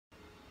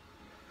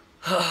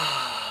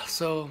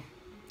So,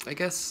 I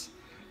guess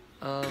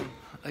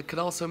I could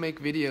also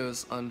make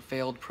videos on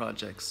failed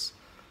projects.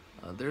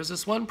 There's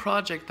this one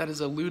project that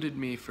has eluded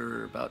me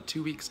for about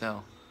 2 weeks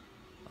now.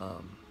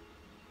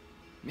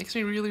 Makes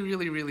me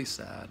really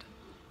sad.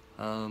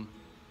 Um,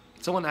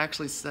 Someone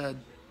actually said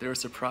they were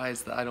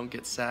surprised that I don't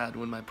get sad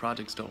when my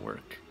projects don't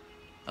work.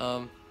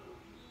 Um,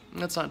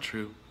 that's not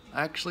true.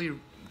 I actually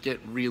get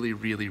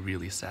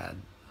really sad.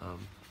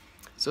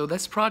 So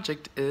this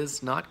project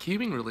is not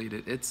cubing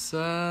related. It's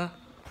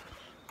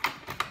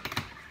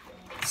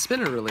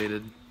spinner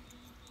related.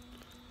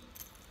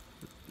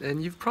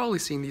 And you've probably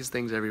seen these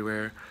things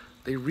everywhere.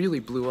 They really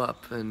blew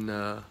up, and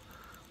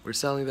we're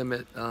selling them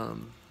at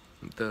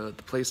the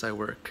place I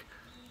work.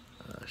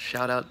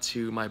 Shout out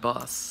to my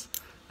boss,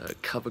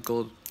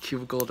 Cubicle.us,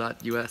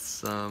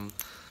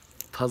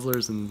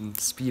 puzzlers and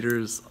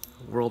speeders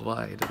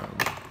worldwide.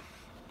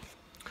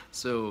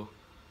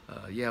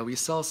 Yeah, we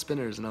sell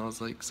spinners, and I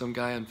was like, some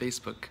guy on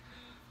Facebook,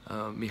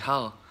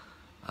 Michal,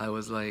 I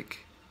was like,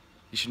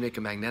 you should make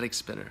a magnetic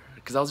spinner.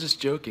 Because I was just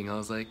joking. I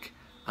was like,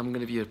 I'm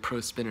gonna be a pro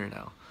spinner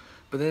now.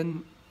 But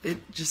then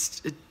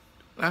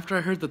after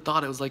I heard the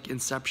thought, it was like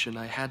Inception.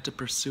 I had to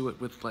pursue it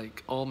with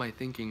like all my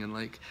thinking, and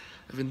like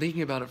I've been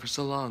thinking about it for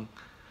so long.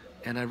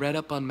 And I read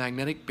up on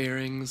magnetic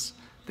bearings,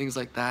 things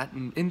like that.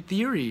 And in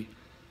theory,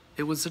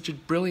 it was such a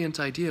brilliant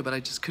idea, but I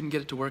just couldn't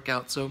get it to work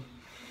out. So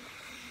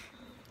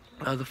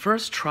the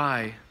first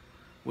try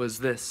was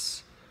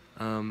this.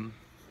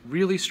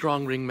 Really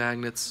strong ring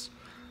magnets.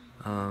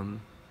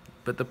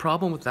 But the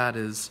problem with that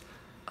is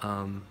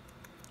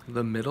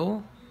the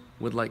middle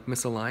would like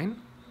misalign,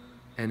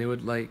 and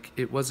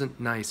it wasn't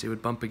nice. It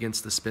would bump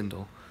against the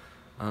spindle.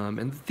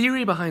 And the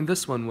theory behind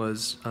this one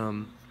was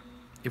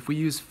if we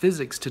use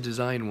physics to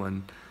design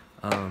one,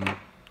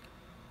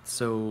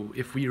 so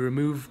if we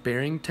remove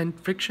bearing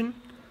friction,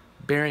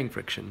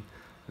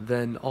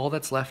 then all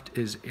that's left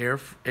is air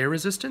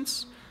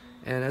resistance.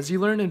 And as you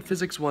learn in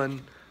Physics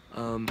 1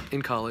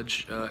 in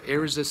college, air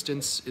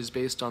resistance is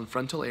based on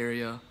frontal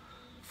area,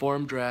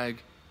 form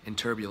drag, and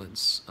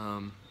turbulence.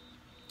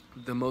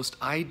 The most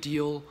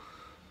ideal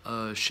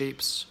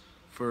shapes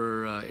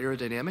for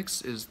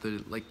aerodynamics is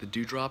the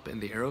teardrop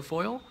and the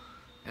aerofoil.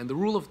 And the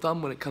rule of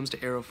thumb when it comes to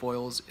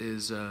aerofoils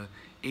is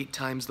 8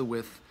 times the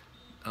width,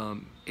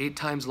 8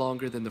 times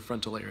longer than the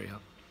frontal area.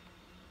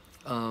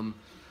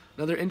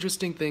 Another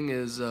interesting thing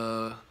is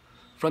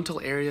frontal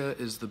area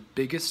is the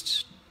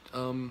biggest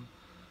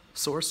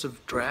source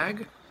of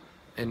drag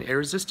and air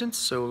resistance,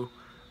 so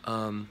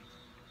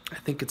I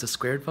think it's a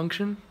squared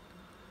function.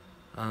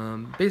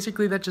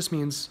 Basically that just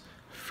means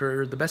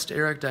for the best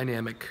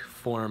aerodynamic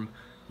form,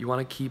 you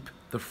want to keep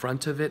the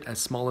front of it as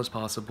small as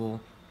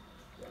possible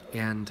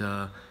and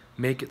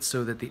make it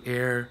so that the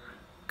air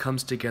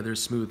comes together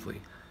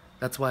smoothly.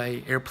 That's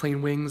why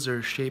airplane wings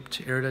are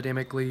shaped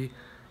aerodynamically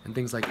and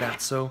things like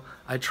that. So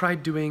I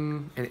tried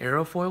doing an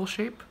aerofoil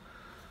shape,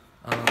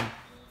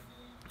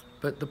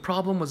 but the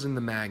problem was in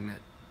the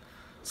magnet.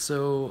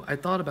 So I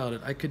thought about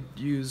it. I could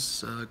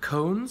use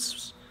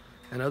cones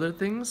and other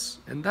things,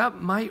 and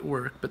that might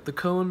work, but the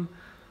cone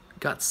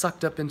got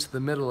sucked up into the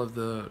middle of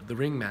the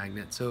ring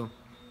magnet, so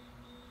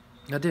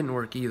that didn't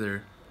work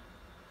either.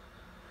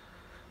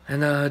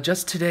 And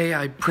just today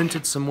I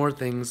printed some more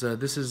things.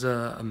 This is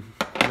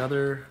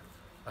another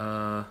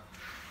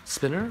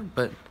spinner,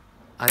 but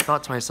I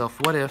thought to myself,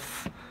 what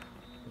if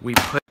we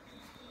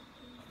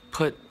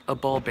put a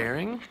ball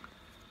bearing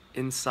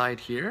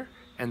inside here,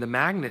 and the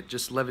magnet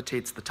just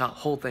levitates the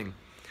whole thing.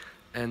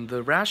 And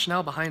the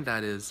rationale behind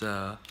that is,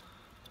 the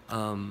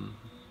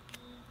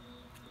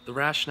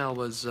rationale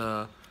was,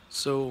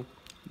 so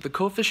the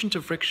coefficient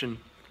of friction,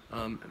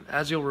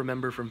 as you'll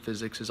remember from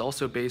physics, is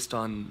also based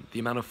on the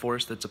amount of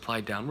force that's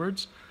applied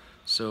downwards.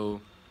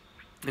 So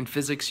in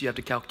physics, you have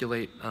to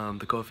calculate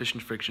the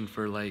coefficient of friction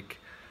for like,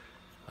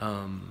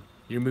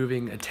 you're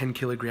moving a 10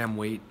 kilogram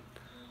weight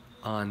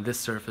on this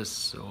surface,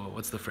 so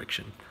what's the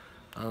friction?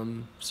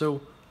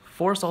 So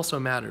force also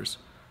matters.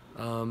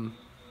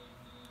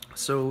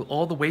 So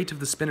all the weight of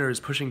the spinner is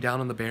pushing down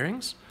on the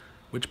bearings,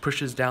 which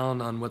pushes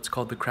down on what's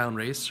called the crown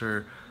race,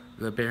 or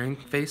the bearing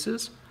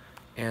faces,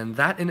 and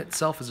that in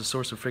itself is a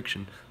source of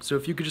friction. So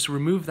if you could just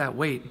remove that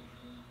weight,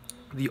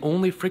 the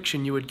only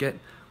friction you would get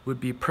would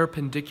be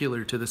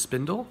perpendicular to the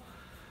spindle,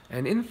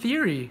 and in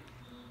theory,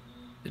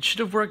 it should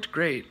have worked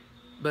great,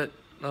 but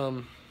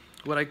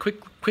what I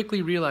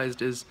quickly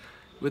realized is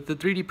with the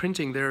 3D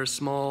printing there are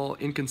small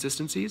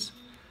inconsistencies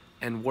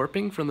and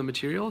warping from the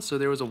material, so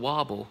there was a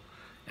wobble,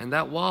 and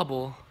that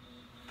wobble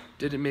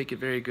didn't make it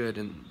very good,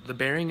 and the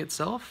bearing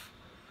itself,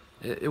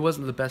 it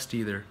wasn't the best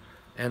either.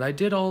 And I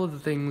did all of the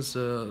things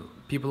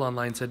people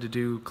online said to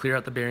do: clear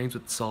out the bearings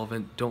with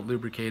solvent, don't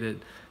lubricate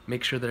it,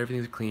 make sure that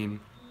everything's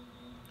clean.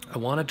 I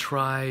want to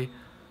try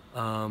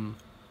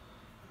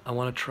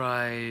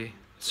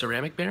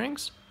ceramic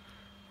bearings.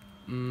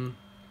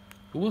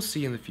 But we'll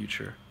see in the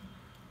future.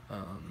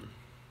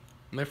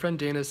 My friend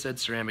Dana said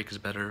ceramic is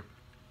better,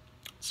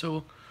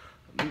 so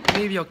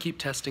maybe I'll keep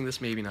testing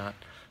this, maybe not.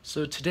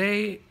 So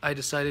today I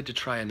decided to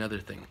try another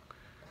thing.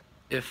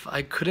 if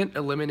I couldn't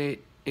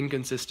eliminate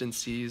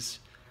inconsistencies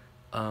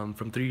from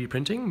 3D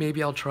printing,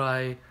 maybe I'll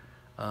try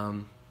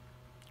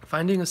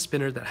finding a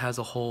spinner that has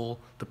a hole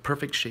the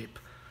perfect shape.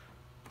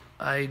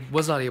 I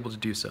was not able to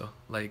do so.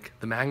 Like,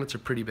 the magnets are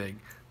pretty big.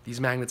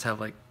 These magnets have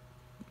like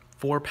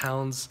 4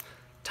 pounds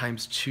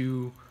times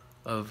 2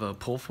 of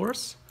pull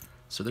force,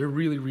 so they're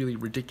really, really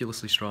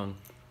ridiculously strong.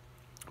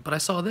 But I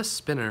saw this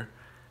spinner,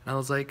 and I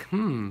was like,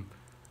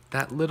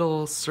 that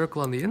little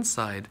circle on the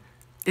inside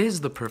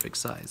is the perfect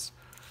size.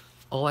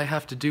 All I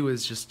have to do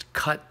is just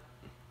cut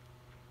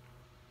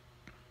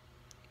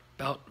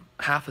about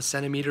half a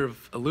centimeter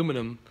of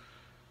aluminum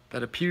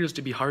that appears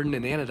to be hardened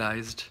and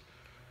anodized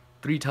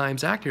 3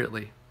 times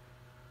accurately.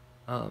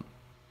 I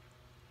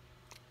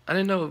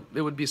didn't know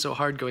it would be so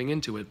hard going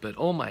into it, but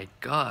oh my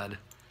god,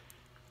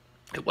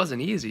 it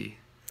wasn't easy.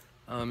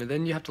 And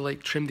then you have to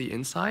like trim the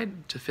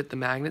inside to fit the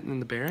magnet in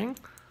the bearing.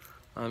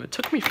 It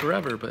took me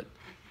forever, but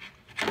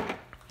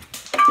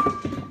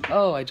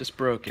oh, I just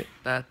broke it.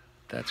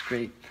 That's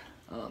great.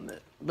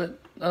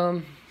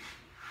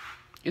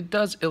 It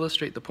does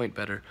illustrate the point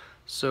better.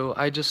 So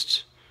I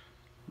just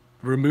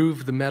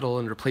removed the metal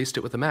and replaced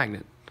it with a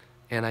magnet.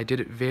 And I did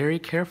it very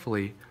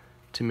carefully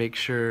to make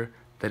sure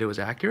that it was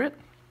accurate.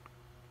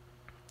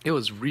 It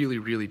was really,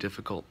 really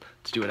difficult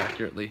to do it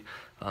accurately.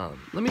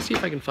 Let me see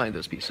if I can find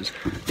those pieces.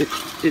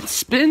 It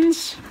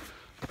spins,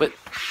 but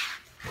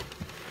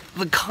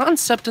the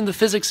concept and the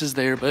physics is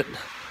there, but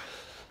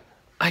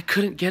I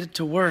couldn't get it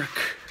to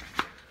work.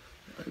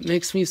 It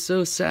makes me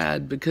so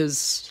sad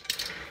because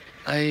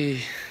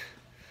I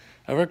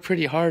work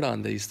pretty hard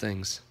on these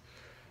things.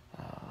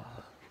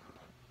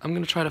 I'm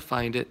gonna try to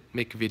find it,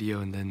 make a video,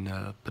 and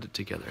then put it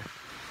together.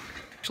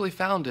 Actually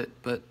found it,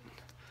 but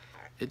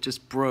it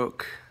just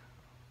broke.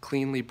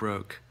 Cleanly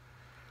broke.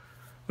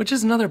 Which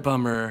is another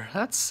bummer.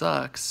 That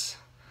sucks.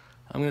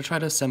 I'm gonna try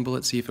to assemble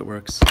it, see if it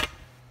works.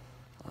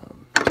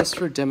 Just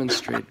for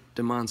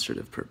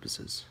demonstrative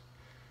purposes.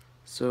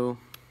 So,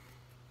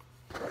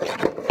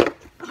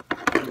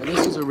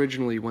 this was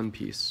originally one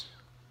piece.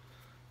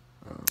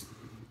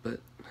 But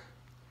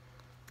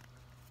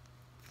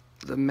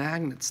the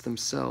magnets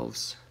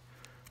themselves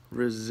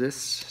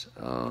resist.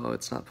 Oh,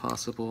 it's not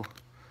possible.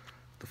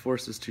 The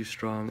force is too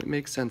strong. It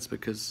makes sense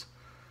because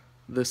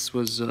this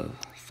was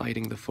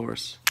fighting the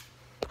force.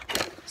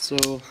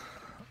 So,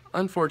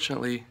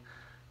 unfortunately,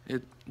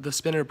 the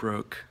spinner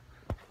broke.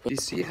 You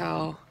see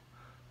how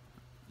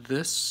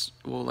this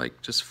will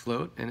like just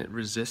float and it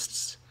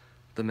resists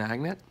the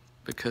magnet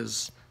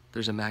because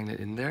there's a magnet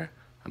in there.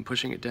 I'm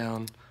pushing it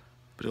down,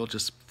 but it'll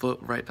just float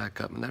right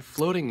back up. And that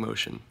floating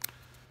motion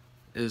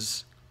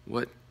is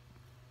what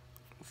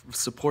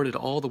supported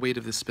all the weight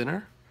of the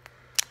spinner.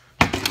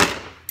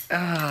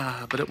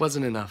 But it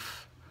wasn't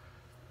enough.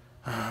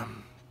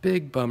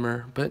 Big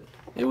bummer, but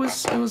it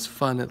was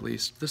fun at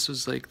least. This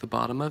was like the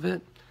bottom of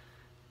it,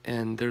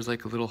 and there's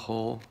like a little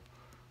hole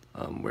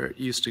where it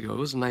used to go. It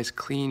was a nice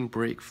clean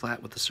break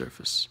flat with the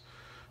surface.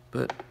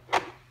 But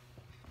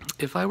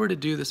if I were to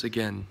do this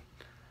again,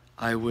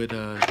 I would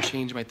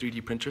change my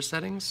 3D printer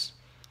settings,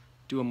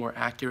 do a more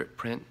accurate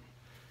print,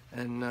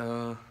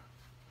 and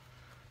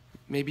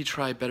maybe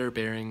try better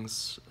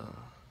bearings.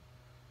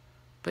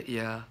 But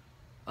yeah.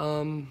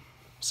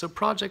 So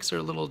projects are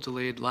a little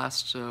delayed.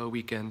 Last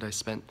weekend I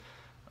spent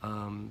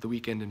the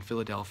weekend in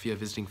Philadelphia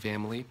visiting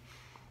family,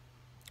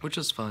 which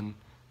was fun,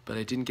 but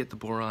I didn't get the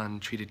boron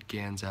treated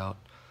GANs out.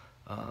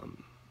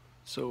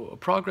 So a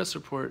progress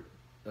report,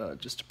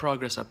 just a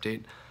progress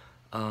update.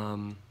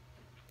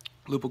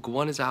 Cubicle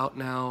 1 is out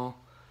now.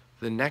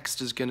 The next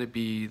is going to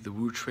be the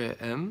Wutre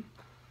M,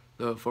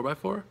 the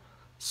 4x4.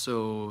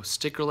 So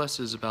stickerless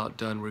is about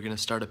done. We're going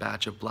to start a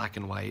batch of black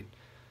and white,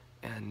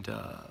 and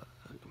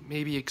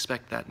maybe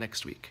expect that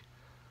next week.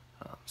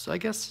 So I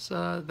guess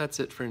that's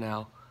it for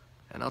now,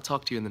 and I'll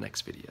talk to you in the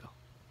next video.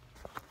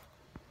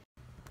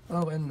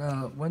 Oh, and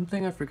one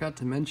thing I forgot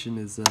to mention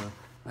is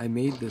I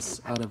made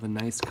this out of a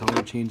nice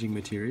color changing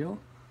material.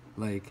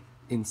 Like,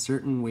 in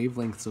certain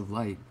wavelengths of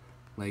light,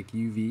 like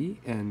UV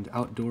and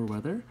outdoor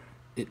weather,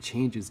 it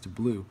changes to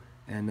blue.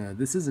 And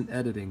this isn't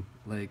editing,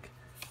 like,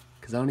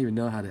 because I don't even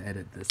know how to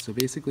edit this. So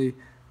basically,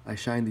 I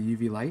shine the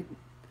UV light,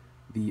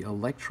 the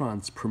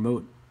electrons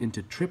promote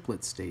into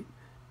triplet state,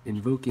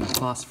 invoking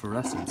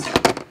phosphorescence,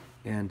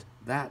 and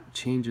that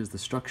changes the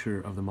structure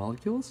of the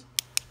molecules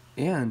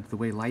and the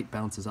way light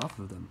bounces off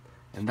of them.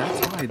 And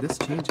that's why this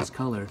changes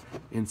color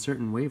in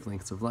certain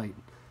wavelengths of light.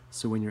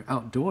 So when you're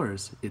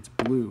outdoors, it's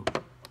blue,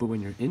 but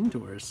when you're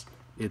indoors,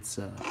 it's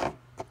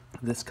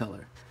this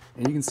color.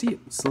 And you can see it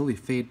slowly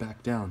fade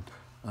back down.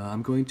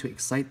 I'm going to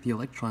excite the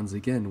electrons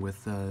again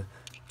with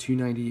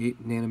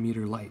 298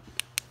 nanometer light,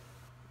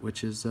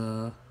 which is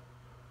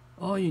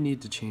all you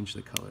need to change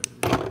the color.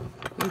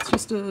 It's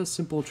just a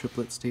simple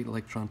triplet state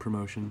electron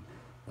promotion.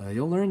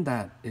 You'll learn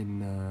that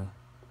in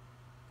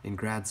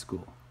grad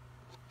school.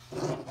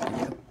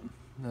 Yep.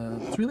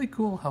 It's really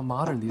cool how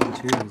modern these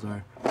materials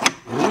are. It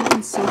would have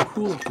been so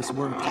cool if this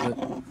worked,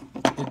 but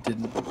it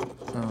didn't.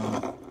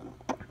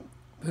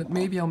 But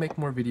maybe I'll make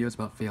more videos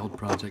about failed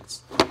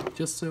projects,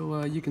 just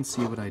so you can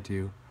see what I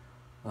do.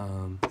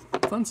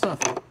 Fun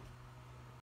stuff.